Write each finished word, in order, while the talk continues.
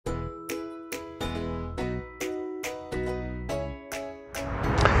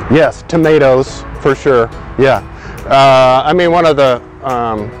Yes, tomatoes for sure. Yeah, I mean, one of the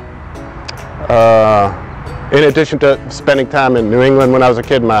in addition to spending time in New England when I was a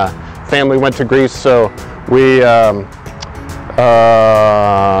kid, my family went to Greece, so we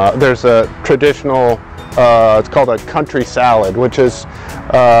there's a traditional, it's called a country salad, which is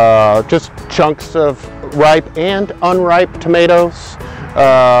just chunks of ripe and unripe tomatoes,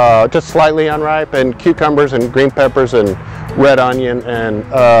 just slightly unripe, and cucumbers and green peppers and red onion and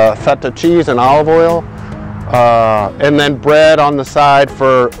feta cheese and olive oil, and then bread on the side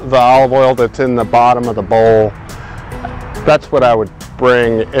for the olive oil that's in the bottom of the bowl. That's what I would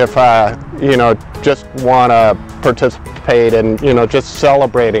bring if I, just want to participate in, just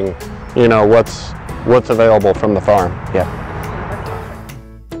celebrating, what's available from the farm. Yeah.